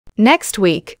Next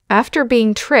week, after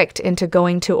being tricked into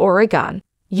going to Oregon,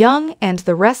 Young and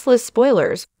the Restless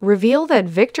spoilers reveal that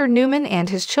Victor Newman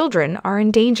and his children are in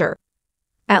danger.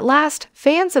 At last,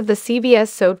 fans of the CBS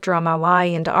soap drama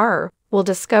Y&R will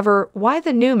discover why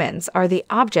the Newmans are the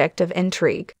object of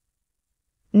intrigue.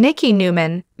 Nikki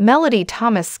Newman, Melody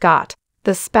Thomas Scott,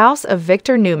 the spouse of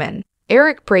Victor Newman,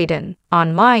 Eric Braeden,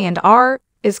 on Y&R,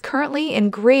 is currently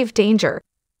in grave danger.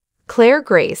 Claire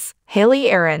Grace, Haley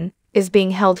Aaron, is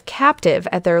being held captive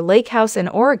at their lake house in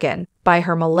Oregon by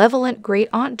her malevolent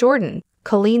great-aunt Jordan,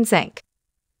 Colleen Zenk.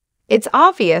 It's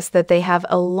obvious that they have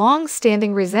a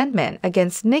long-standing resentment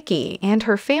against Nikki and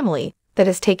her family that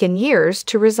has taken years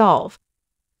to resolve.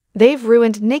 They've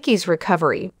ruined Nikki's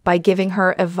recovery by giving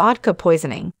her a vodka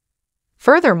poisoning.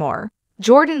 Furthermore,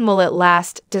 Jordan will at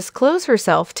last disclose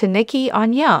herself to Nikki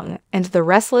on Young and the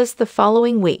Restless the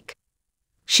following week.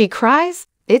 She cries,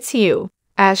 "It's you,"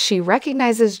 as she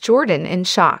recognizes Jordan in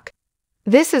shock.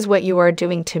 "This is what you are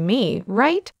doing to me,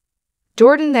 right?"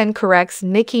 Jordan then corrects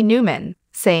Nikki Newman,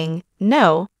 saying,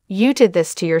 "No, you did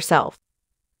this to yourself."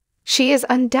 She is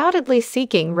undoubtedly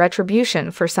seeking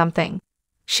retribution for something.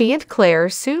 She and Claire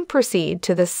soon proceed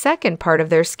to the second part of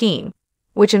their scheme,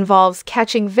 which involves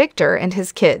catching Victor and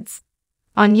his kids.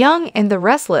 On Young and the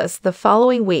Restless the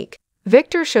following week,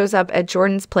 Victor shows up at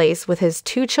Jordan's place with his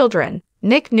two children,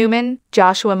 Nick Newman,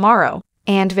 Joshua Morrow,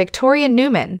 and Victoria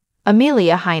Newman,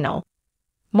 Amelia Heinel.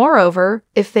 Moreover,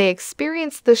 if they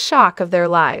experience the shock of their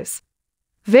lives,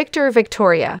 Victor,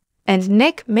 Victoria, and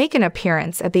Nick make an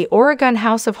appearance at the Oregon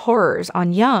House of Horrors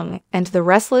on Young and the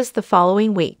Restless the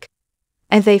following week,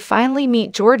 and they finally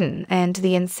meet Jordan and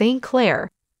the insane Claire.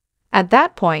 At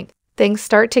that point, things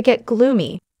start to get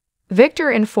gloomy. Victor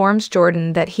informs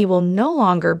Jordan that he will no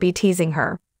longer be teasing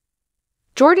her.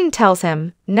 Jordan tells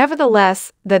him,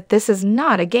 nevertheless, that this is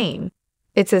not a game.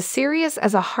 It's as serious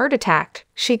as a heart attack,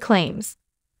 she claims.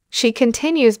 She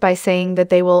continues by saying that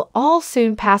they will all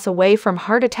soon pass away from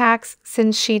heart attacks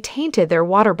since she tainted their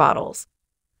water bottles.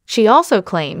 She also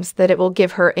claims that it will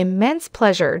give her immense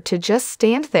pleasure to just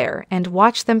stand there and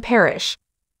watch them perish.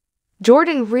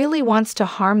 Jordan really wants to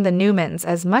harm the Newmans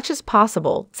as much as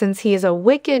possible since he is a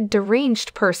wicked,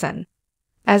 deranged person.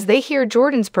 As they hear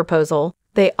Jordan's proposal,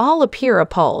 they all appear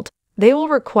appalled. They will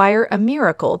require a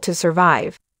miracle to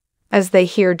survive. As they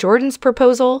hear Jordan's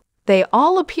proposal, they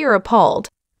all appear appalled.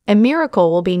 A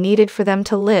miracle will be needed for them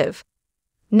to live.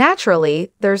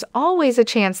 Naturally, there's always a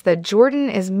chance that Jordan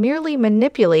is merely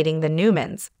manipulating the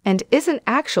Newmans and isn't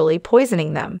actually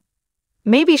poisoning them.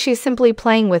 Maybe she's simply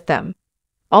playing with them.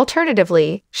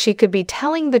 Alternatively, she could be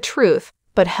telling the truth,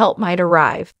 but help might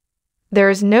arrive. There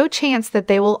is no chance that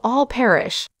they will all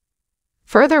perish.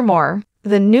 Furthermore,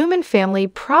 the Newman family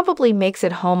probably makes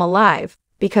it home alive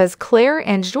because Claire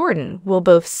and Jordan will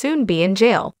both soon be in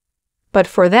jail. But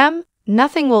for them,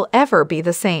 nothing will ever be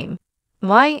the same.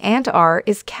 Y&R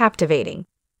is captivating.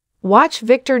 Watch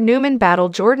Victor Newman battle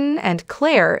Jordan and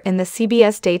Claire in the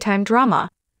CBS daytime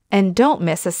drama, and don't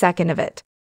miss a second of it.